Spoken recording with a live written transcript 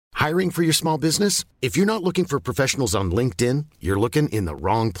Hiring for your small business? If you're not looking for professionals on LinkedIn, you're looking in the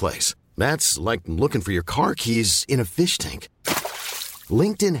wrong place. That's like looking for your car keys in a fish tank.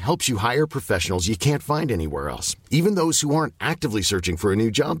 LinkedIn helps you hire professionals you can't find anywhere else, even those who aren't actively searching for a new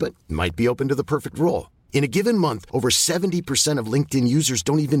job but might be open to the perfect role. In a given month, over 70% of LinkedIn users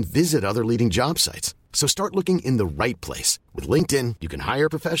don't even visit other leading job sites. So start looking in the right place. With LinkedIn, you can hire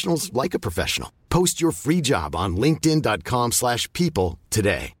professionals like a professional. Post your free job on linkedin.com/people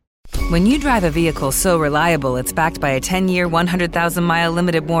today. When you drive a vehicle so reliable it's backed by a 10-year, 100,000-mile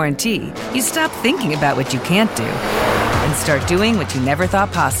limited warranty, you stop thinking about what you can't do and start doing what you never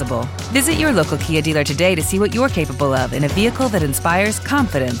thought possible. Visit your local Kia dealer today to see what you're capable of in a vehicle that inspires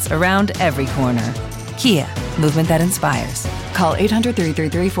confidence around every corner. Kia, movement that inspires. Call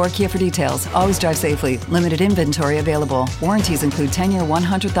 800-333-4KIA for details. Always drive safely. Limited inventory available. Warranties include 10-year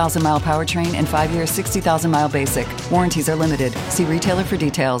 100,000-mile powertrain and 5-year 60,000-mile basic. Warranties are limited. See retailer for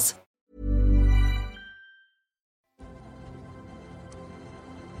details.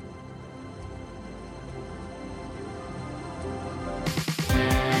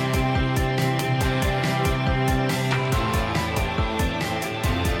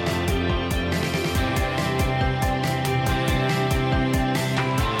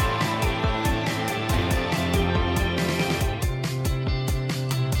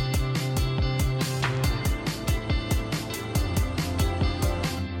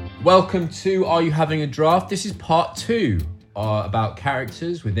 Welcome to Are You Having a Draft? This is part 2 about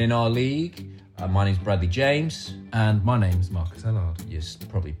characters within our league. My name's Bradley James. And my name's Marcus Ellard. You're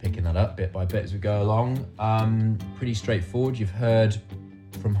probably picking that up bit by bit as we go along. Pretty straightforward. You've heard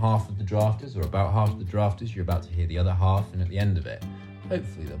from half of the drafters, or about half of the drafters. You're about to hear the other half, and at the end of it,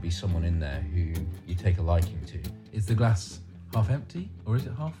 hopefully there'll be someone in there who you take a liking to. Is the glass half empty or is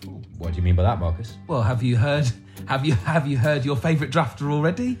it half full? What do you mean by that, Marcus? Well, have you heard your favourite drafter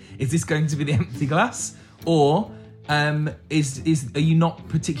already? Is this going to be the empty glass, or are you not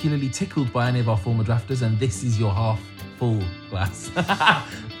particularly tickled by any of our former drafters, and this is your half full glass?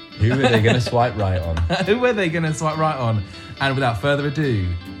 Who are they going to swipe right on? Who are they going to swipe right on? And without further ado,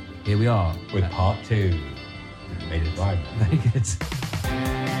 here we are with part 2. Made it right. Very good.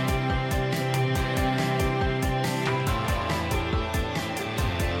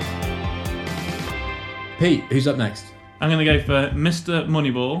 Pete, who's up next? I'm going to go for Mr.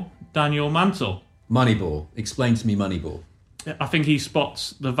 Moneyball, Daniel Mantle. Moneyball. Explain to me Moneyball. I think he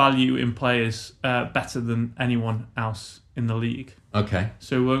spots the value in players better than anyone else in the league. Okay.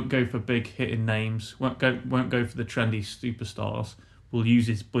 So won't go for big hitting names. Won't go for the trendy superstars. Will use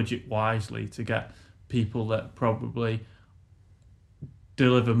his budget wisely to get people that probably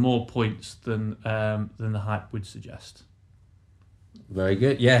deliver more points than the hype would suggest. Very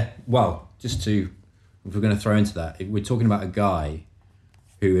good. Yeah. Well, if we're going to throw into that, we're talking about a guy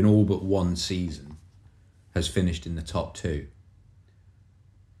who in all but one season has finished in the top 2.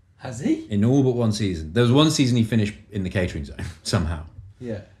 Has he? In all but one season. There was one season he finished in the catering zone somehow.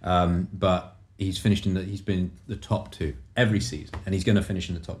 Yeah. But he's been in the top 2 every season, and he's going to finish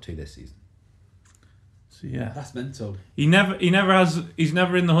in the top 2 this season. So yeah, that's mental. He's never in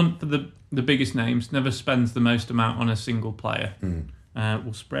the hunt for the biggest names. Never spends the most amount on a single player.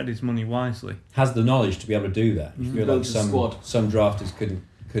 Will spread his money wisely. Has the knowledge to be able to do that. You feel like some drafters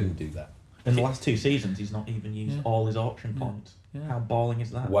couldn't do that. In the last 2 seasons, he's not even used all his auction points. Yeah. How balling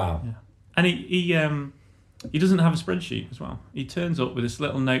is that? Wow. Yeah. And he doesn't have a spreadsheet as well. He turns up with this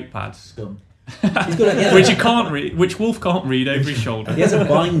little notepad, Scum. which he can't read, which Wolf can't read over his shoulder. He has a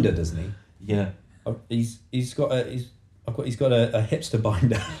binder, doesn't he? Yeah. He's got a hipster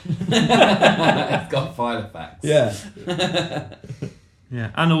binder. It's got file effects. Yeah. Yeah,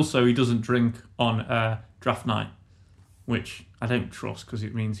 and also he doesn't drink on draft night, which I don't trust because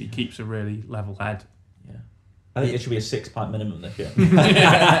it means he keeps a really level head. Yeah, I think it should be a 6-pint minimum this year.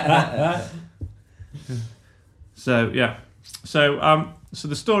 So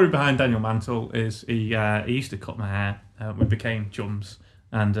the story behind Daniel Mantle is he used to cut my hair. We became chums,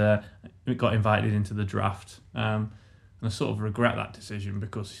 and we got invited into the draft. And I sort of regret that decision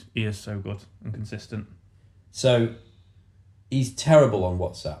because he is so good and consistent. So he's terrible on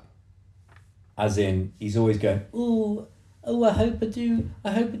WhatsApp. As in, he's always going, oh, I hope I do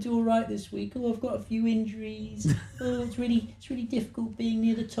all right this week. Oh, I've got a few injuries. Oh, it's really difficult being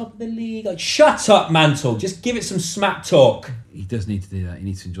near the top of the league. Like, shut up, Mantle. Just give it some smack talk. He does need to do that. He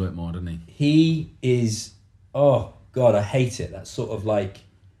needs to enjoy it more, doesn't he? He is. Oh God, I hate it. That sort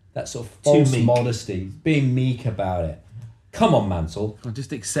of false modesty, being meek about it. Come on, Mantle. Well,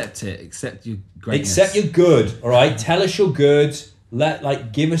 just accept it. Accept your greatness. Accept you're good. All right. Tell us you're good.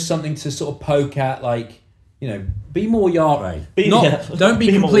 Give us something to sort of poke at. You know, be more Yare. Yeah. Don't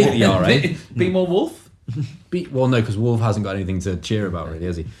be completely Yare. Be more Wolf. Well, no, because Wolf hasn't got anything to cheer about, really,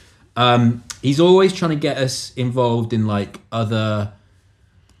 has he? He's always trying to get us involved in like other,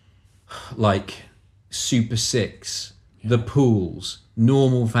 like Super Six, the pools,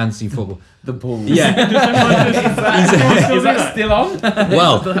 normal fantasy football. The Bulls. Yeah. Is that still on?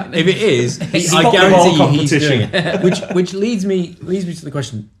 Well, if it is, I guarantee you he's doing it. Which leads me to the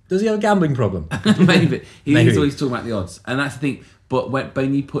question: does he have a gambling problem? Maybe. He's Maybe. always talking about the odds, and that's the thing. But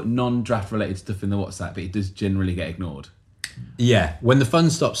when you put non-draft related stuff in the WhatsApp, it does generally get ignored. Yeah, when the fun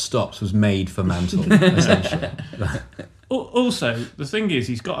stops was made for Mantle, essentially. Also, the thing is,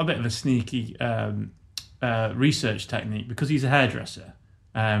 he's got a bit of a sneaky research technique because he's a hairdresser,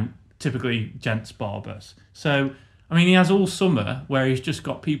 typically gents barbers. So, I mean, he has all summer where he's just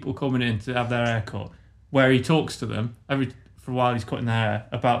got people coming in to have their hair cut, where he talks to them for a while he's cutting their hair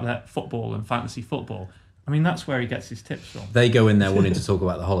about their football and fantasy football. I mean, that's where he gets his tips from. They go in there wanting to talk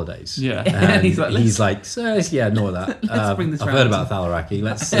about the holidays. Yeah. And He's like, so, yeah, ignore that. Let's bring this I've round. heard about Thalaraki.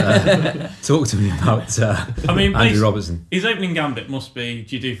 Let's talk to me about Andrew Robertson. His opening gambit must be,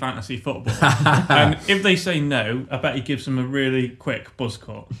 do you do fantasy football? And if they say no, I bet he gives them a really quick buzz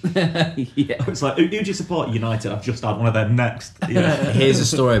cut. yeah. It's like, who do you support? United. I've just had one of them next. Yeah. Here's a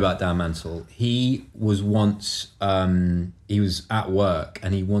story about Dan Mantle. He was once, he was at work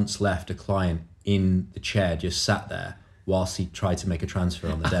and he once left a client in the chair, just sat there whilst he tried to make a transfer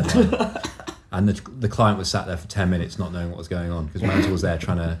on the deadline. And the client was sat there for 10 minutes not knowing what was going on because Mantle was there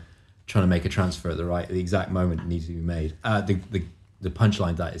trying to make a transfer at the exact moment it needs to be made. The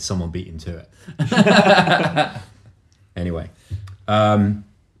punchline to that is someone beat him to it. Anyway,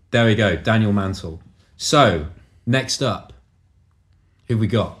 there we go, Daniel Mantle. So, next up, who we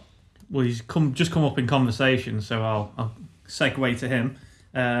got? Well, he's just come up in conversation, so I'll segue to him.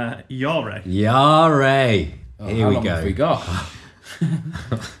 Yare. Yare. Oh, Here we go. Have we got?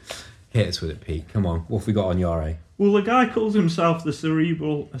 Hit us with it, Pete. Come on. What have we got on Yare? Well, the guy calls himself the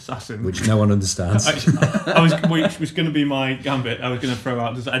Cerebral Assassin. Which no one understands. Which was going to be my gambit. I was going to throw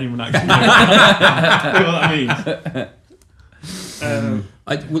out, does anyone actually know what that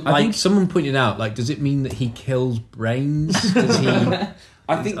means? I think someone pointed out, like, does it mean that he kills brains? Does he?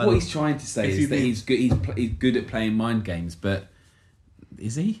 I think what he's trying to say is that he's good. He's good at playing mind games, but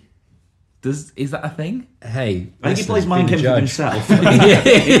is he? Is that a thing? Hey, I think he plays mind games with himself. He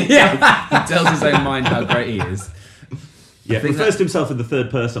tells his own mind how great he is. Yeah, refers to himself in the third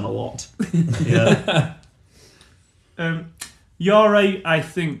person a lot. Yeah. Yare, I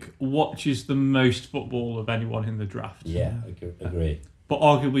think, watches the most football of anyone in the draft. Yeah, agree. But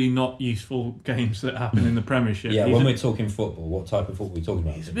arguably not useful games that happen in the Premiership. Yeah, when we're talking football, what type of football are we talking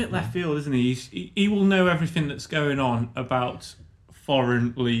about? He's a bit left field, isn't he? He will know everything that's going on about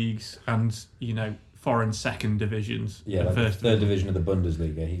foreign leagues and, foreign second divisions. Yeah, like the third division of the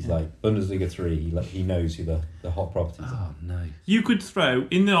Bundesliga. He's like, Bundesliga 3, he knows who the hot properties are. Oh, no. You could throw,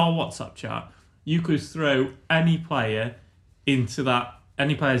 in our WhatsApp chat, any player's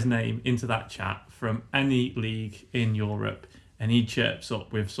name into that chat from any league in Europe, and he chirps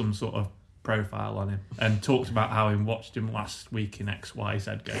up with some sort of profile on him and talks about how he watched him last week in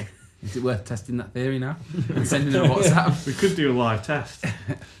XYZ game. Is it worth testing that theory now and sending it on WhatsApp? We could do a live test.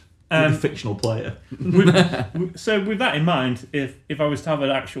 A fictional player. So with that in mind, if I was to have an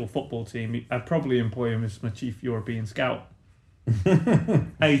actual football team, I'd probably employ him as my chief European scout.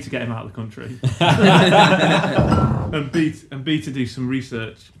 A, to get him out of the country, and B, to do some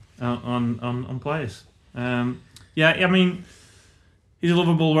research on players. I mean, he's a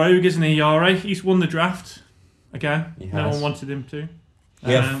lovable rogue, isn't he, Yare? He's won the draft again. No one wanted him to.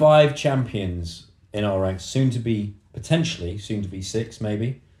 We have 5 champions in our ranks, soon to be 6,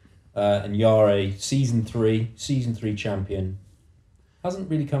 maybe. And Yare, season 3 champion. Hasn't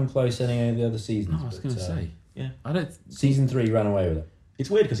really come close any of the other seasons. No, I was going to say. Yeah. Season 3 ran away with it.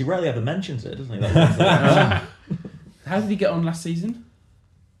 It's weird because he rarely ever mentions it, doesn't he? How did he get on last season?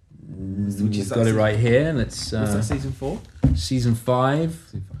 We've got it right here. Let's. Was that season 4? Season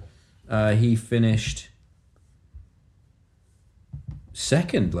 5. He finished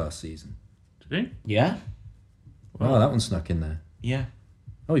second last season. Did he? Yeah. Wow, that one snuck in there. Yeah.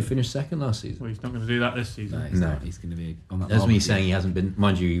 Oh, he finished second last season. Well, he's not going to do that this season. No, he's not. He's going to be on that. That's me saying he hasn't been.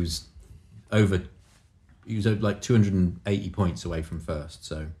 Mind you, he was over like 280 points away from first.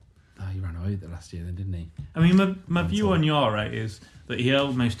 So he ran away with it last year, then, didn't he? I mean, my view on Yare is that he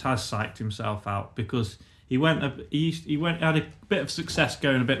almost has psyched himself out because he had a bit of success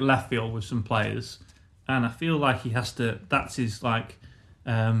going a bit left field with some players, and I feel like he has to. That's his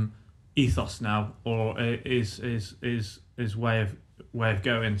ethos now, or is way of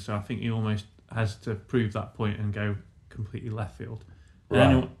going. So I think he almost has to prove that point and go completely left field.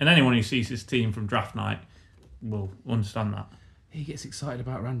 Right. And anyone who sees his team from draft night will understand that. He gets excited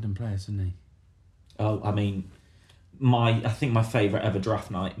about random players, doesn't he? Oh, I mean, I think my favourite ever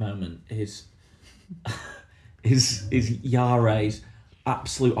draft night moment is Yare's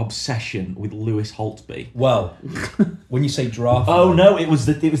absolute obsession with Lewis Holtby. Well, when you say draft, Oh no, it was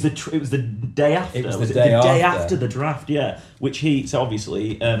the day after. It was Was the it day the day after. after the draft, yeah. Which he so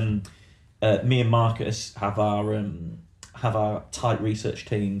obviously me and Marcus have our tight research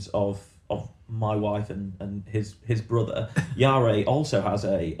teams of my wife and his brother. Yare also has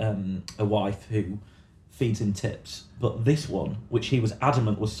a wife who feeds him tips, but this one, which he was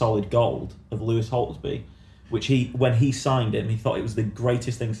adamant was solid gold, of Lewis Holtby, which when he signed him, he thought it was the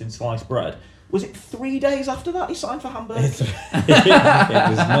greatest thing since sliced bread. Was it 3 days after that he signed for Hamburg? it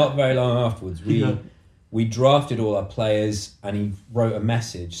was not very long afterwards. We drafted all our players, and he wrote a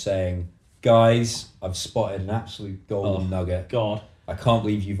message saying, "Guys, I've spotted an absolute golden nugget. God, I can't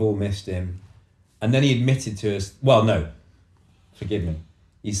believe you've all missed him." And then he admitted to us. Well, no, forgive me.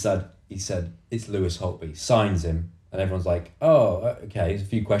 He said it's Lewis Holtby. Signs him, and everyone's like, "Oh, okay." There's a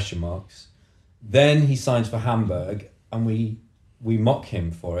few question marks. Then he signs for Hamburg, and we mock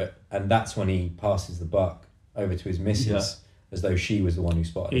him for it, and that's when he passes the buck over to his missus, as though she was the one who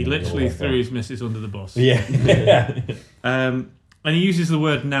spotted He him. literally threw his missus under the bus. Yeah. And he uses the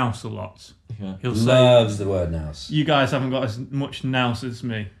word nous a lot. Yeah. He'll say, Loves the word nous. "You guys haven't got as much nous as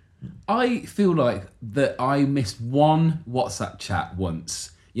me." I feel like that I missed one WhatsApp chat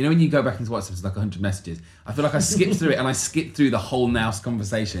once. You know when you go back into WhatsApp, it's like 100 messages. I feel like I skipped through it and I skipped through the whole Nous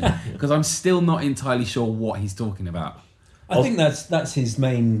conversation because I'm still not entirely sure what he's talking about. I think that's his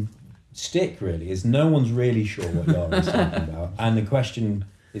main stick, really, is no one's really sure what Yara is talking about. And the question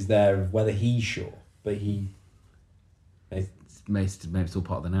is there of whether he's sure. But Maybe it's all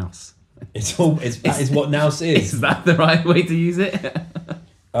part of the Nous. that is what nous is. Is that the right way to use it?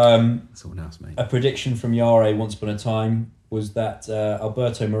 It's all Nous, mate. A prediction from Yare once upon a time was that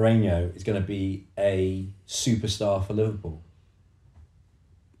Alberto Moreno is going to be a superstar for Liverpool.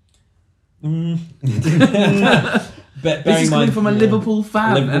 This is coming from a Liverpool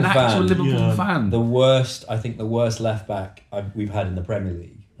fan, an actual Liverpool fan. The worst left back we've had in the Premier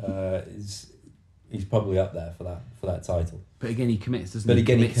League he's probably up there for that title. But again, he commits, doesn't But he?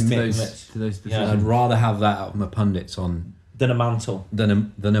 again, he to commits those And decisions. I'd rather have that out of my pundits on than a mantle. than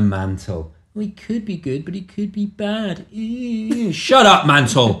a Mantle. Well, he could be good, but he could be bad. Shut up,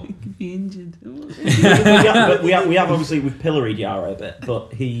 Mantle. He could be injured. we have obviously we've pilloried Yara a bit,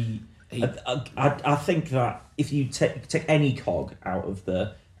 but I think that if you take any cog out of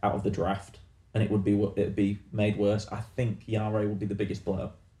the draft, and it would be made worse. I think Yare will be the biggest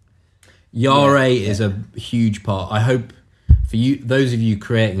blow. Yare is a huge part. I hope for you, those of you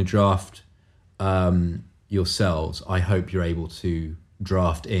creating a draft yourselves, I hope you're able to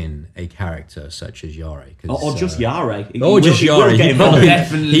draft in a character such as Yare. Or just Yare. Or just Yare.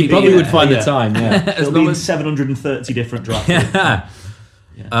 He probably would find the time, yeah. There'll be 730 different drafts.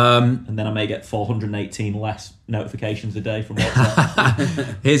 And then I may get 418 less notifications a day from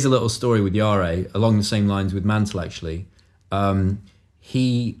WhatsApp. Here's a little story with Yare, along the same lines with Mantle, actually.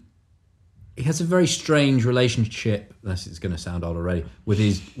 He has a very strange relationship. It's going to sound odd already. With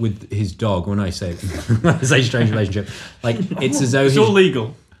his dog. When I say strange relationship, like it's as though it's all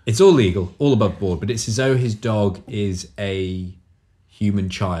legal. It's all legal, all above board. But it's as though his dog is a human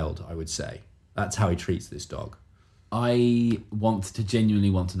child. I would say that's how he treats this dog. I genuinely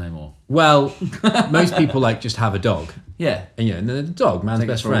want to know more. Well, most people just have a dog. Yeah, and the dog, man's Take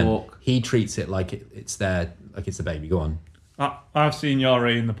it best for a friend. walk. He treats it like it's the baby. Go on. I've seen Yare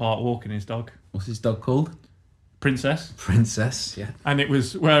in the park walking his dog. What's his dog called? Princess, yeah. And it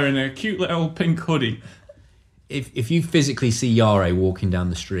was wearing a cute little pink hoodie. If you physically see Yare walking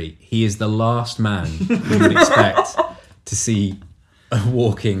down the street, he is the last man you would expect to see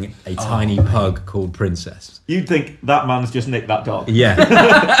walking a tiny pug called Princess. You'd think that man's just nicked that dog.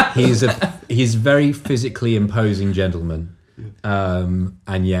 Yeah. he's a very physically imposing gentleman,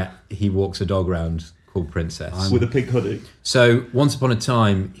 and yet he walks a dog around called Princess. With a pink hoodie. So once upon a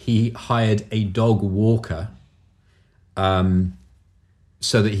time, he hired a dog walker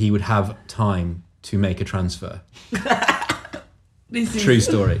so that he would have time to make a transfer. True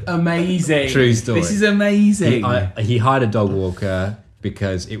story. Amazing. True story. This is amazing. He hired a dog walker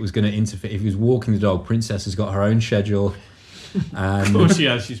because it was going to interfere. If he was walking the dog, Princess has got her own schedule. And, of course she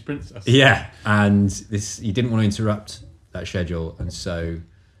has, she's Princess. Yeah, and he didn't want to interrupt that schedule, and so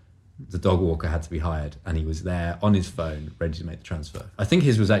the dog walker had to be hired, and he was there on his phone, ready to make the transfer. I think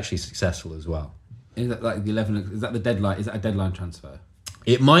his was actually successful as well. Is that like the 11? Is that the deadline? Is that a deadline transfer?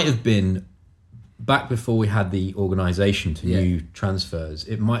 It might have been back before we had the organisation to new transfers,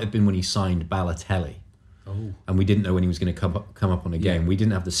 it might have been when he signed Balotelli. Oh. And we didn't know when he was going to come up on a game. We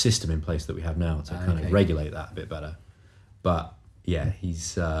didn't have the system in place that we have now to kind of regulate that a bit better. But yeah,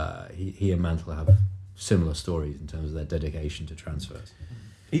 he and Mantle have similar stories in terms of their dedication to transfers.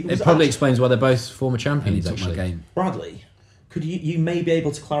 It probably explains why they're both former champions. Actually, Bradley, could you may be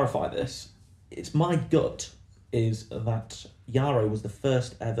able to clarify this? It's my gut is that Yaro was the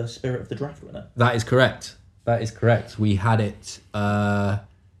first ever Spirit of the Draft winner. That is correct. We had it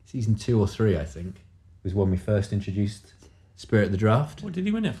season 2 or 3, I think, was when we first introduced Spirit of the Draft. What did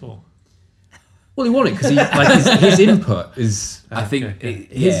he win it for? Well, he won it because his input is. I think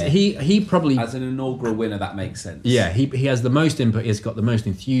he probably, as an inaugural winner, that makes sense. Yeah, he has the most input. He's got the most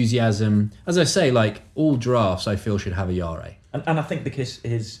enthusiasm. As I say, like all drafts, I feel should have a Yare. And I think because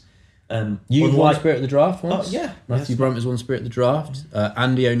his you've won Spirit of the Draft once. Yeah, Matthew Brunt has won Spirit of the Draft.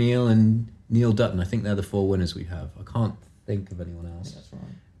 Andy O'Neill and Neil Dutton. I think they're the 4 winners we have. I can't think of anyone else. That's right.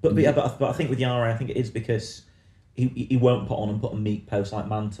 But I think with Yare, I think it is because he won't put on and put a meek post like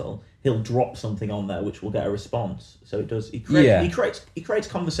Mantle. He'll drop something on there which will get a response. So it does. He creates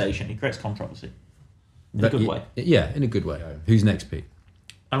conversation. He creates controversy in a good way. Yeah, in a good way. Who's next, Pete?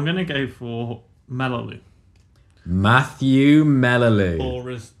 I'm going to go for Melalou. Matthew Melalou.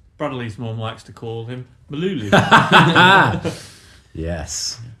 Or as Bradley's mum likes to call him, Malulu.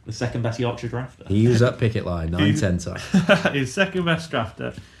 Yes. The second best Yorkshire drafter. He was up picket line 9-10 times. His second best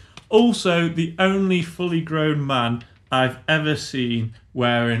drafter. Also, the only fully grown man I've ever seen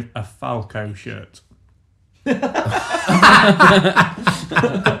wearing a Falco shirt.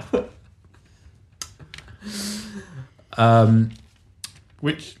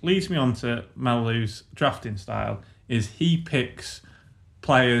 Which leads me on to Malalou's drafting style, is he picks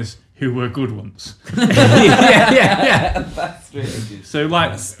players who were good once. yeah. That's really good. So,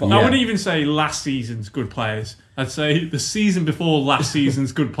 like, I wouldn't even say last season's good players. I'd say the season before last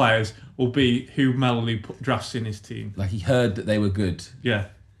season's good players will be who Melalou drafts in his team. Like, he heard that they were good. Yeah.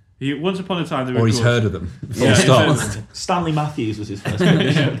 Once upon a time they were good. Or he's heard of them. Stanley Matthews was his first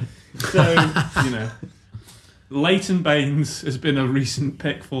pick. So, Leighton Baines has been a recent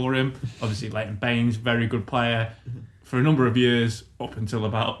pick for him. Obviously, Leighton Baines, very good player for a number of years, up until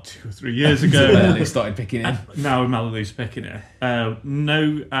about 2 or 3 years ago. Melalou started picking him. Now Malalou's picking it.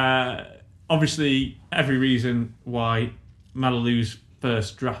 Obviously, every reason why Malalou's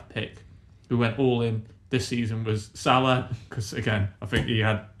first draft pick, who went all in this season, was Salah, because again, I think he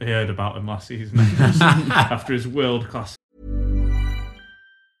heard about him last season after his world-class.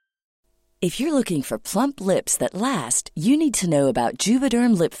 If you're looking for plump lips that last, you need to know about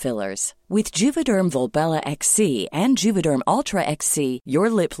Juvederm lip fillers. With Juvederm Volbella XC and Juvederm Ultra XC, your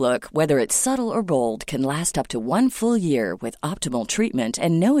lip look, whether it's subtle or bold, can last up to 1 full year with optimal treatment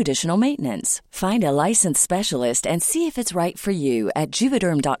and no additional maintenance. Find a licensed specialist and see if it's right for you at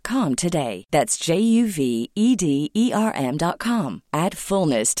Juvederm.com today. That's JUVEDERM.com. Add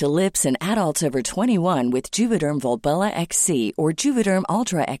fullness to lips in adults over 21 with Juvederm Volbella XC or Juvederm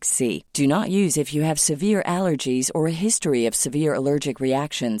Ultra XC. Do not use if you have severe allergies or a history of severe allergic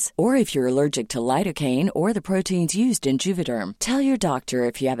reactions, or if you're allergic to lidocaine or the proteins used in Juvederm. Tell your doctor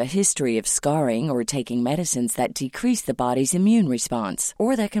if you have a history of scarring or taking medicines that decrease the body's immune response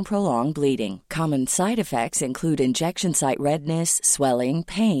or that can prolong bleeding. Common side effects include injection site redness, swelling,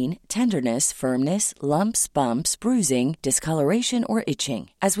 pain, tenderness, firmness, lumps, bumps, bruising, discoloration, or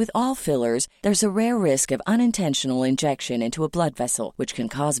itching. As with all fillers, there's a rare risk of unintentional injection into a blood vessel, which can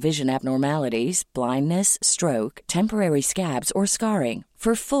cause vision abnormalities, blindness, stroke, temporary scabs, or scarring.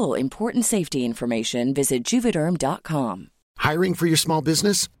 For full, important safety information, visit Juvederm.com. Hiring for your small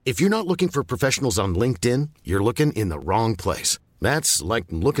business? If you're not looking for professionals on LinkedIn, you're looking in the wrong place. That's like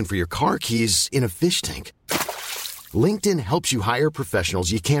looking for your car keys in a fish tank. LinkedIn helps you hire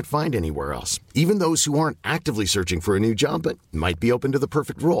professionals you can't find anywhere else, even those who aren't actively searching for a new job but might be open to the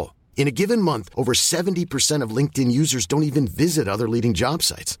perfect role. In a given month, over 70% of LinkedIn users don't even visit other leading job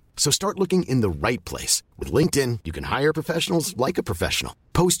sites. So start looking in the right place. With LinkedIn, you can hire professionals like a professional.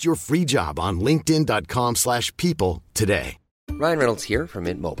 Post your free job on linkedin.com/people today. Ryan Reynolds here from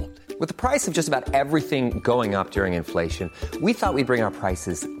Mint Mobile. With the price of just about everything going up during inflation, we thought we'd bring our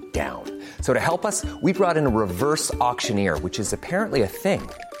prices down. So to help us, we brought in a reverse auctioneer, which is apparently a thing.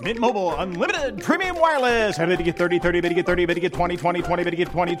 Mint Mobile Unlimited Premium Wireless. How to get 30, 30, bit to get 30, bit to get 20, 20, 20, bit to get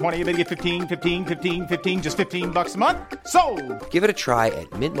 20, 20, bit to get 15, 15, 15, 15, just $15 a month? Sold! Give it a try at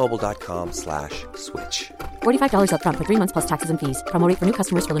mintmobile.com/switch. $45 up front for 3 months plus taxes and fees. Promo rate for new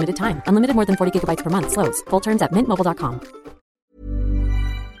customers for limited time. Unlimited more than 40 gigabytes per month. Slows full terms at mintmobile.com.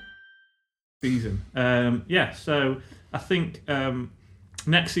 Season. So I think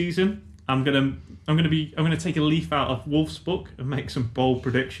next season I'm gonna take a leaf out of Wolf's book and make some bold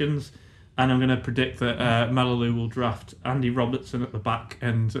predictions, and I'm gonna predict that Melalou will draft Andy Robertson at the back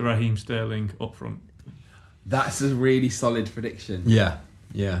and Raheem Sterling up front. That's a really solid prediction. Yeah.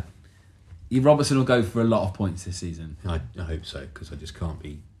 Robertson will go for a lot of points this season. I hope so, because I just can't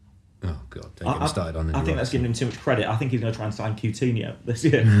be. Oh God! Don't get me started on it. I think that's giving him too much credit. I think he's going to try and sign Coutinho this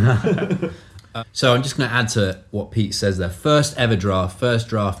year. So I'm just going to add to what Pete says there. First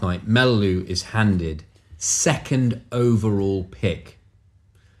draft night, Melalou is handed 2nd overall pick.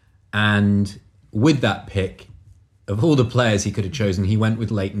 And with that pick, of all the players he could have chosen, he went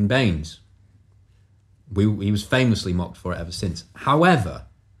with Leighton Baines. He was famously mocked for it ever since. However,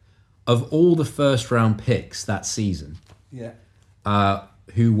 of all the first round picks that season,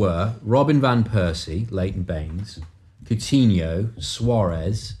 who were Robin Van Persie, Leighton Baines, Coutinho,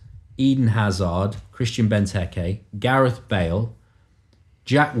 Suarez, Eden Hazard, Christian Benteke, Gareth Bale,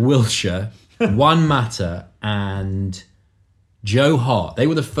 Jack Wilshere, Juan Mata, and Joe Hart. They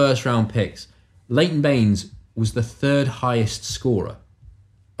were the first round picks. Leighton Baines was the 3rd highest scorer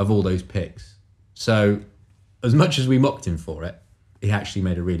of all those picks. So, as much as we mocked him for it, he actually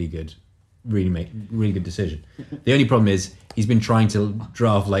made a really good decision. The only problem is he's been trying to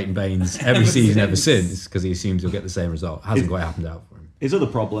draft Leighton Baines every season ever since, because he assumes he'll get the same result. Hasn't quite happened out for him. His other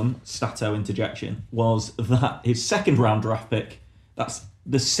problem, Stato interjection, was that his 2nd round draft pick, that's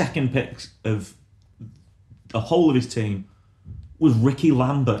the 2nd pick of the whole of his team, was Ricky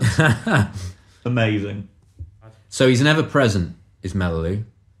Lambert. Amazing. So he's an ever-present, is Melalou.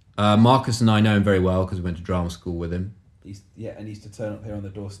 Marcus and I know him very well because we went to drama school with him. And he used to turn up here on the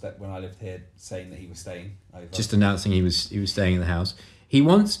doorstep when I lived here, saying that he was staying over. Just announcing he was staying in the house. He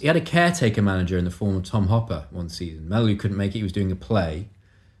had a caretaker manager in the form of Tom Hopper one season. Melalou couldn't make it. He was doing a play,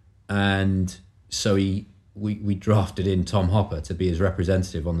 and so we drafted in Tom Hopper to be his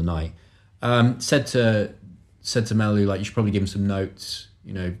representative on the night. Said to Melalou, like, you should probably give him some notes.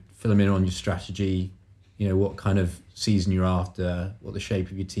 Fill him in on your strategy. What kind of season you're after, what the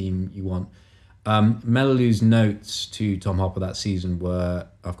shape of your team you want. Melalou's notes to Tom Hopper that season were,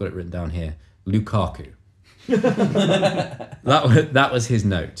 I've got it written down here, Lukaku. that was his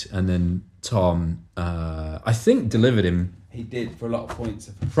note, and then Tom, I think, delivered him. He did for a lot of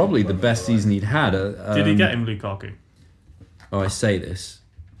points. Probably the best season he'd had. Did he get him Lukaku? Oh, I say this.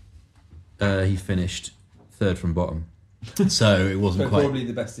 He finished 3rd from bottom, so it wasn't quite. Probably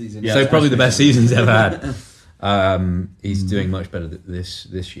the best season. So probably the best season he's ever had. He's doing much better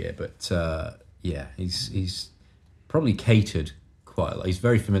this year, but he's probably catered quite a lot. He's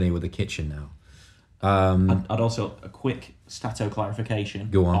very familiar with the kitchen now. I'd also a quick Stato clarification.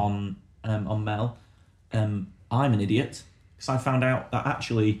 Go on Mel. I'm an idiot because I found out that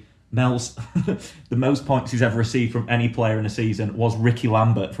actually Mel's the most points he's ever received from any player in a season was Ricky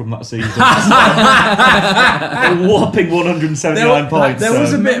Lambert from that season. A whopping 179 points. There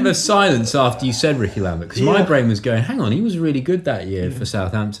was a bit of a silence after you said Ricky Lambert, because my brain was going, hang on, he was really good that year for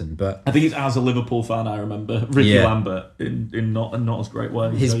Southampton. But I think it's as a Liverpool fan I remember Ricky Lambert in not as great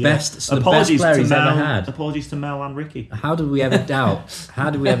ways. His best player he's ever had. Apologies to Mel and Ricky. How did we ever doubt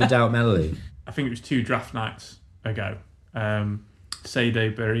Melalou? I think it was 2 draft nights ago.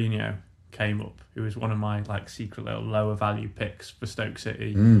 Saido Berahino came up, who was one of my secret little lower value picks for Stoke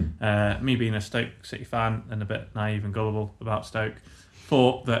City. Me being a Stoke City fan and a bit naive and gullible about Stoke,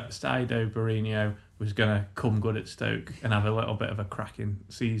 thought that Saido Berahino was going to come good at Stoke and have a little bit of a cracking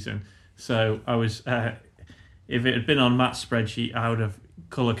season. So I was, if it had been on Matt's spreadsheet, I would have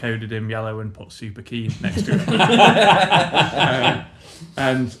colour coded him yellow and put Super Keen next to it.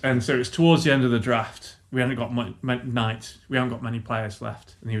 And so it was towards the end of the draft. We hadn't got we haven't got many players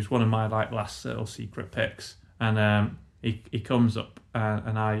left, and he was one of my last little secret picks. And he comes up,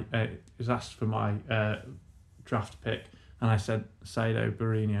 and I was asked for my draft pick, and I said Saido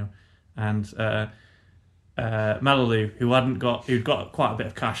Berahino, and Melalou, who'd got quite a bit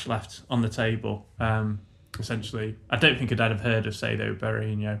of cash left on the table. Essentially, I don't think I'd have heard of Saido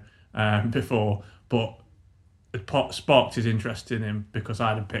Berahino before, but it sparked his interest in him because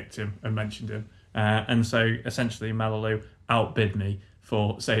I had picked him and mentioned him. And so essentially Melalou outbid me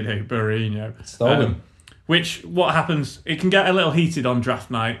for Saido Berahino. Stolen. What happens, it can get a little heated on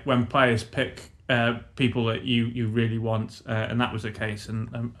draft night when players pick people that you really want, and that was the case, and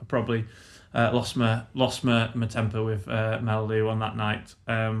I probably lost my temper with Melalou on that night,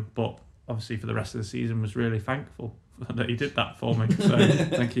 but obviously for the rest of the season was really thankful that he did that for me. So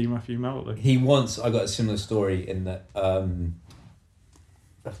thank you, Matthew Melalou. I got a similar story in that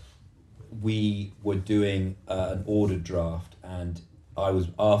we were doing an ordered draft, and I was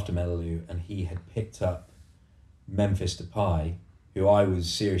after Melalou, and he had picked up Memphis Depay who I was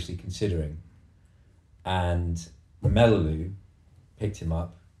seriously considering, and Mellu picked him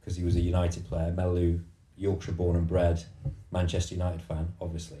up because he was a United player. Mellu, Yorkshire born and bred, Manchester United fan,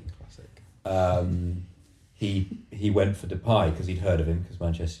 obviously. Classic. He went for Depay because he'd heard of him because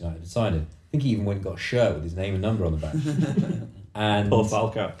Manchester United had signed him. I think he even went and got a shirt with his name and number on the back. And Poor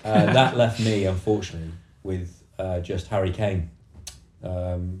Falco. That left me, unfortunately, with just Harry Kane,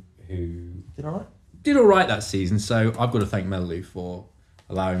 who did all right that season. So I've got to thank Mellu for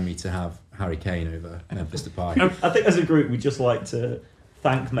allowing me to have Harry Kane over Memphis Depay. I think as a group we just like to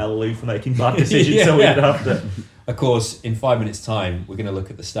thank Mellu for making bad decisions so we don't have to. Of course, in 5 minutes' time, we're going to look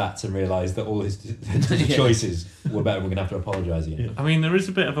at the stats and realise that all his choices were better and we're going to have to apologise again. I mean, there is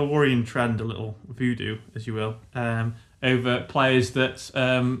a bit of a worrying trend, a little voodoo, as you will, over players that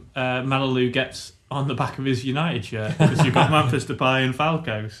Mellu gets on the back of his United shirt. Because you've got Memphis Depay and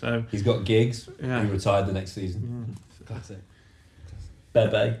Falco. So he's got gigs. Yeah. He retired the next season. Classic.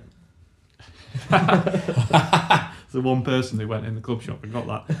 Bebe. The one person who went in the club shop and got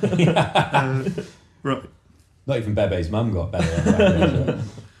that. Right. Not even Bebe's mum got Bebe.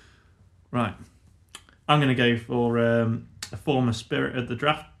 Right. I'm going to go for a former Spirit of the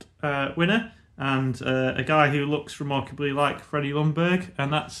Draft winner and a guy who looks remarkably like Freddie Ljungberg,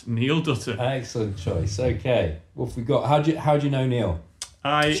 and that's Neil Dutton. Excellent choice. Okay. What have we got? How do you know Neil?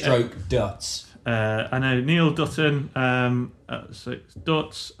 Stroke Duts. I know Neil Dutton. So it's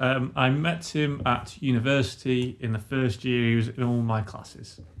Duts. I met him at university in the first year. He was in all my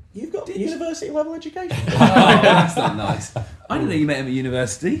classes. You've got university level education. Oh, that's not nice. I didn't know you met him at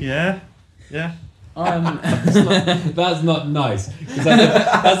university. Yeah. That's not nice. Because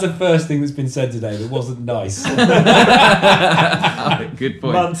that's the first thing that's been said today that wasn't nice. Good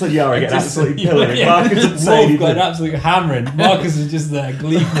point. Mance and Yara get absolutely pilloried. Marcus didn't say anything. Got an absolute hammering. Marcus is just there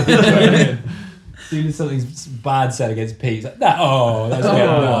gleefully going in. As soon as something's bad said against Pete, he's like, that's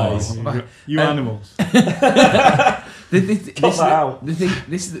nice. You animals. This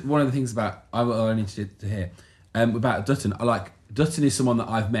is one of the things about I need to hear about Dutton. Dutton is someone that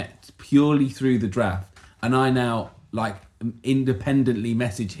I've met purely through the draft, and I now independently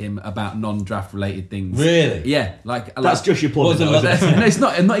message him about non-draft related things. Really? Yeah, that's just your plumbing. No, it's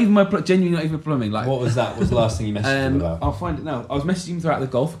not even my genuinely not even plumbing. What was that? What was the last thing you messaged him about? I'll find it now. I was messaging him throughout the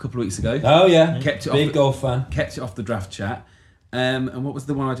golf a couple of weeks ago. Oh yeah, Big golf fan. Kept it off the draft chat. And what was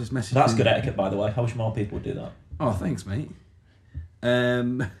the one I just messaged? That's good etiquette, by the way. I wish more people would do that. Oh, thanks, mate.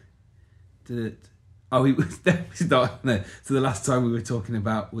 He was not. No. So the last time we were talking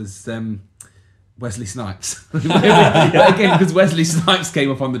about was Wesley Snipes. Again, because Wesley Snipes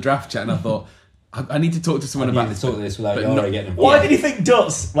came up on the draft chat, and I thought I need to talk to someone about this. Talk this without Yara getting involved. Why did you think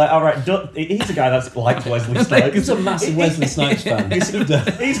Duts? All right, he's a guy that's like Wesley Snipes. He's a massive Wesley Snipes fan.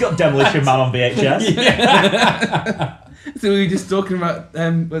 He's got Demolition Man on VHS. Yeah. So we were just talking about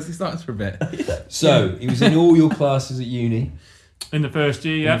Wesley Snipes for a bit. So he was in all your classes at uni. In the first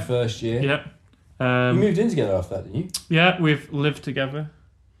year, yeah. In the first year. Yep. You moved in together after that, didn't you? Yeah, we've lived together.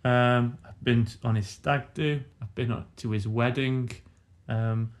 I've been on his stag do. I've been to his wedding.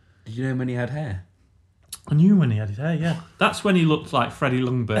 Did you know when he had hair? I knew when he had his hair, yeah. That's when he looked like Freddie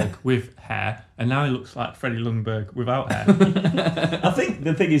Ljungberg with hair, and now he looks like Freddie Ljungberg without hair. I think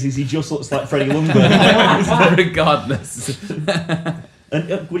the thing is he just looks like Freddie Ljungberg. Regardless.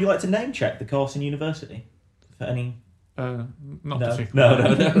 And would you like to name check the course in university? For any... Not no.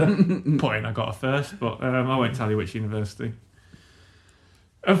 particularly. No. Point I got a first, but I won't tell you which university.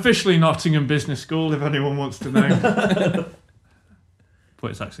 Officially Nottingham Business School, if anyone wants to know.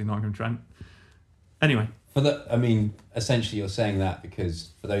 But it's actually Nottingham Trent. Anyway. Essentially you're saying that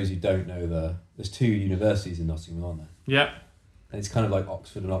because for those who don't know, there's two universities in Nottingham, aren't there? Yeah. And it's kind of like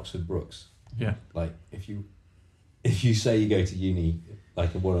Oxford and Oxford Brookes. Yeah. Like if you say you go to uni,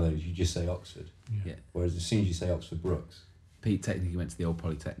 like in one of those, you just say Oxford. Yeah. Whereas as soon as you say Oxford Brookes, Pete technically went to the old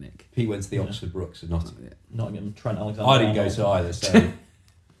Polytechnic. Pete went to the Oxford Brookes of Nottingham. Nottingham, Trent Alexander. I didn't go to either, so...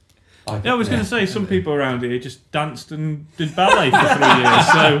 I was going to say, some people around here just danced and did ballet for 3 years,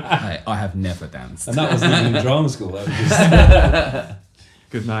 so... I have never danced. And that wasn't even in drama school, that was just...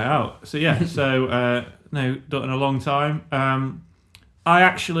 Good night out. So yeah, done in a long time. I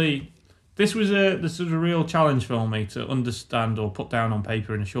actually... This was a real challenge for me to understand or put down on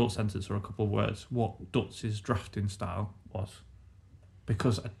paper in a short sentence or a couple of words what Duts' drafting style was.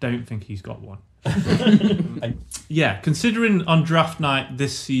 Because I don't think he's got one. considering on draft night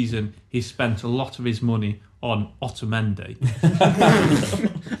this season, he spent a lot of his money on Otamendi.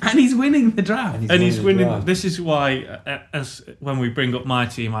 And he's winning the draft. And he's winning. This is why, as when we bring up my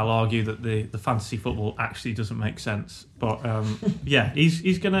team, I'll argue that the fantasy football actually doesn't make sense. But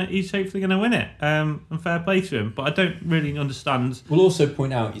he's hopefully gonna win it. And fair play to him. But I don't really understand. We'll also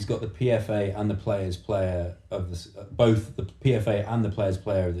point out he's got the PFA and the Players Player of the both the PFA and the Players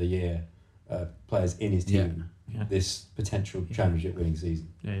Player of the Year players in his team. Yeah. This potential championship winning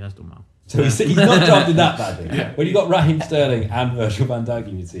season. Yeah, he has done well. So he's not drafted that badly. Yeah. When you got Raheem Sterling and Virgil van Dijk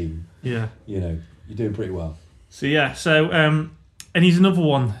in your team, you're doing pretty well. So and he's another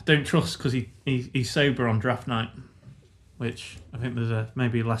one. Don't trust because he's sober on draft night, which I think there's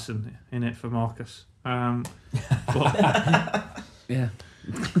maybe a lesson in it for Marcus. I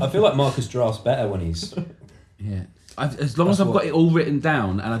feel like Marcus drafts better when he's as long as I've got it all written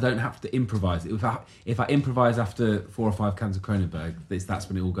down and I don't have to improvise. If I improvise after 4 or 5 cans of Kronenberg, that's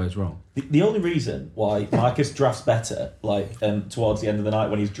when it all goes wrong. The only reason why Marcus drafts better, towards the end of the night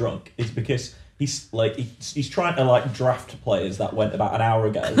when he's drunk, is because he's trying to draft players that went about an hour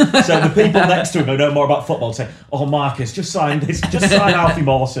ago. So the people next to him who know more about football say, "Oh, Marcus, just sign Alfie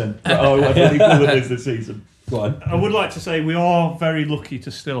Mawson for whatever it is this season." Go on. I would like to say we are very lucky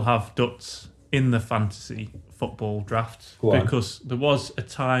to still have Dutz in the fantasy football draft because there was a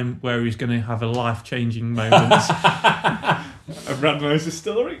time where he was going to have a life-changing moment. Brad knows the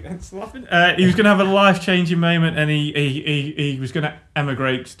story. It's laughing. He was going to have a life-changing moment, and he was going to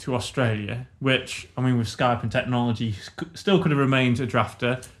emigrate to Australia. Which, I mean, with Skype and technology, still could have remained a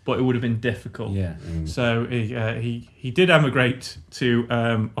drafter, but it would have been difficult. Yeah. So he did emigrate to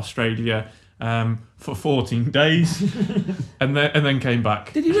Australia. For 14 days, and then came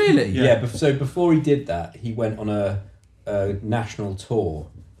back. Did he really? Yeah. So before he did that, he went on a national tour,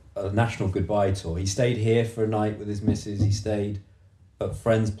 a national goodbye tour. He stayed here for a night with his missus. He stayed at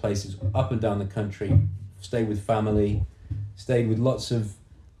friends' places up and down the country. Stayed with family. Stayed with lots of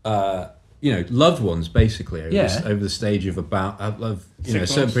loved ones, basically over the stage of about a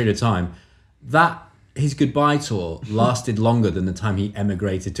certain period of time. His goodbye tour lasted longer than the time he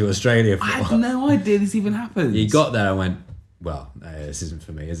emigrated to Australia for. I had no idea this even happened. He got there and went, well, no, this isn't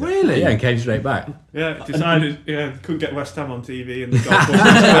for me, is it? Really? Yeah, and came straight back. Yeah, decided, couldn't get West Ham on TV and the golf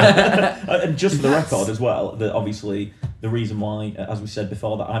And just for the record as well, that obviously the reason why, as we said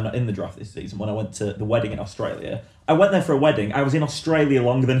before, that I'm not in the draft this season, when I went to the wedding in Australia, I went there for a wedding, I was in Australia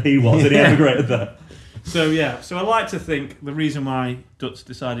longer than he was, and he emigrated there. So I like to think the reason why Dutz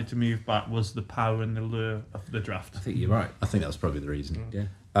decided to move back was the power and the lure of the draft. I think you're right. I think that was probably the reason. Yeah.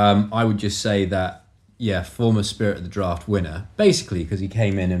 I would just say that, former Spirit of the Draft winner, basically because he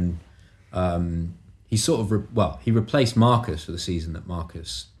came in and he sort of he replaced Marcus for the season that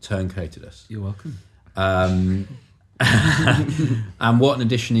Marcus turncoated us. You're welcome. And what an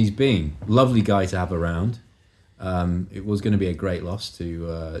addition he's been. Lovely guy to have around. It was going to be a great loss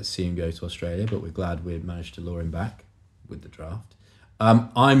to see him go to Australia, but we're glad we managed to lure him back with the draft.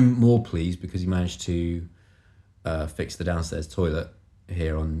 I'm more pleased because he managed to fix the downstairs toilet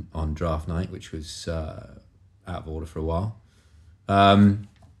here on draft night, which was out of order for a while.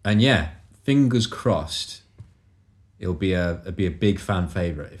 Fingers crossed, it'll be a big fan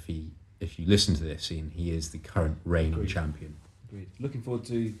favourite if you listen to this, and he is the current reigning champion. Agreed. Looking forward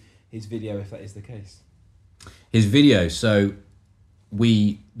to his video if that is the case. His video, so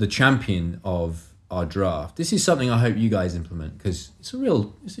the champion of our draft, this is something I hope you guys implement because it's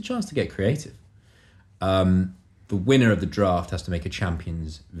a chance to get creative. The winner of the draft has to make a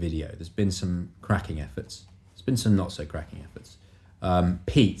champion's video. There's been some cracking efforts. There's been some not so cracking efforts.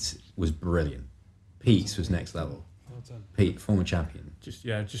 Pete was brilliant. Pete's was next level. Well done. Pete, former champion. Just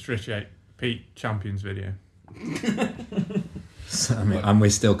reiterate, Pete, champion's video. So, we're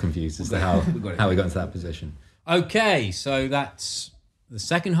still confused as to how we got into that position. Okay, so that's the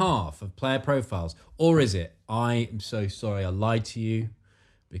second half of player profiles. Or is it? I am so sorry I lied to you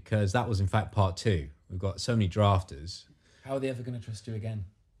because that was in fact part 2. We've got so many drafters. How are they ever going to trust you again?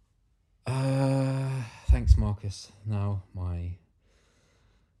 Thanks, Marcus. Now my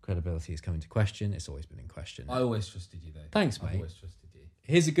credibility is coming to question. It's always been in question. I always trusted you, though. Thanks, mate. I always trusted you.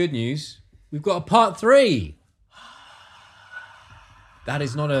 Here's the good news. We've got a part 3. That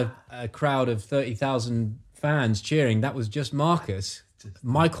is not a crowd of 30,000 fans cheering. That was just Marcus.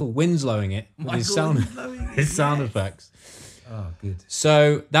 Michael Winslowing it with his sound effects. Oh, good.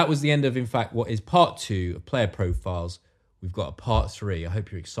 So that was the end of, in fact, what is part 2 of player profiles. We've got a part 3. I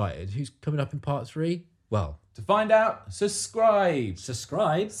hope you're excited. Who's coming up in part 3? Well, to find out, subscribe.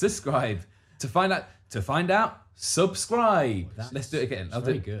 Subscribe. To find out, subscribe. Let's do it again. That's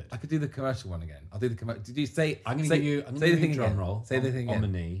very good. I could do the commercial one again. I'll do the commercial. Did you say? I'm going to give you. I'm say going to the give thing you a drum again. roll. Say the thing on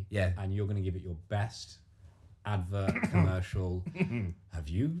again. the knee. Yeah. And you're going to give it your best advert commercial. Have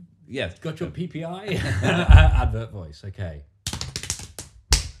you? Yes. Got your PPI advert voice. Okay.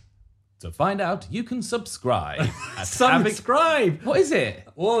 To find out, you can subscribe. Subscribe. What is it?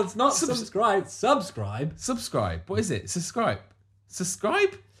 Well, it's not subscribe. Subscribe. Subscribe. What is it? Subscribe.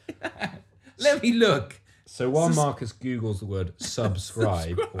 Subscribe? Let me look. So while Marcus Googles the word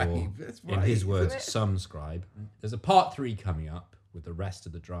subscribe, or That's in right, his words, isn't it? subscribe, there's a part 3 coming up with the rest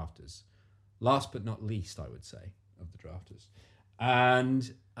of the drafters. Last but not least, I would say, of the drafters.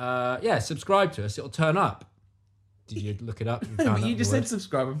 And subscribe to us. It'll turn up. Did you look it up? You just said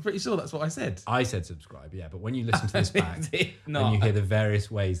subscribe. I'm pretty sure that's what I said. I said subscribe, yeah. But when you listen to this back, No. and you hear the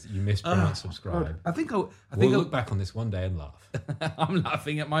various ways that you mispronounce subscribe, I think we'll look back on this one day and laugh. I'm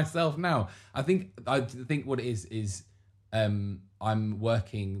laughing at myself now. I think what it is I'm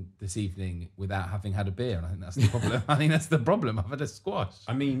working this evening without having had a beer, and I think that's the problem. I've had a squash.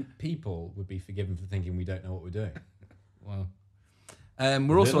 I mean, people would be forgiven for thinking we don't know what we're doing. Well,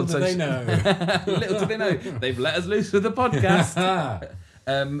 we're also on social. Little do they know, they've let us loose with the podcast.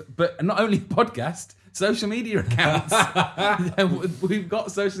 But not only podcast, social media accounts. We've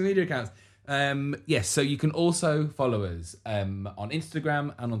got social media accounts. Yes, so you can also follow us on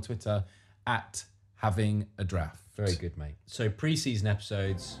Instagram and on Twitter at Having a Draft. Very good, mate. So pre-season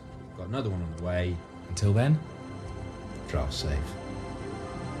episodes, we've got another one on the way. Until then, draft safe.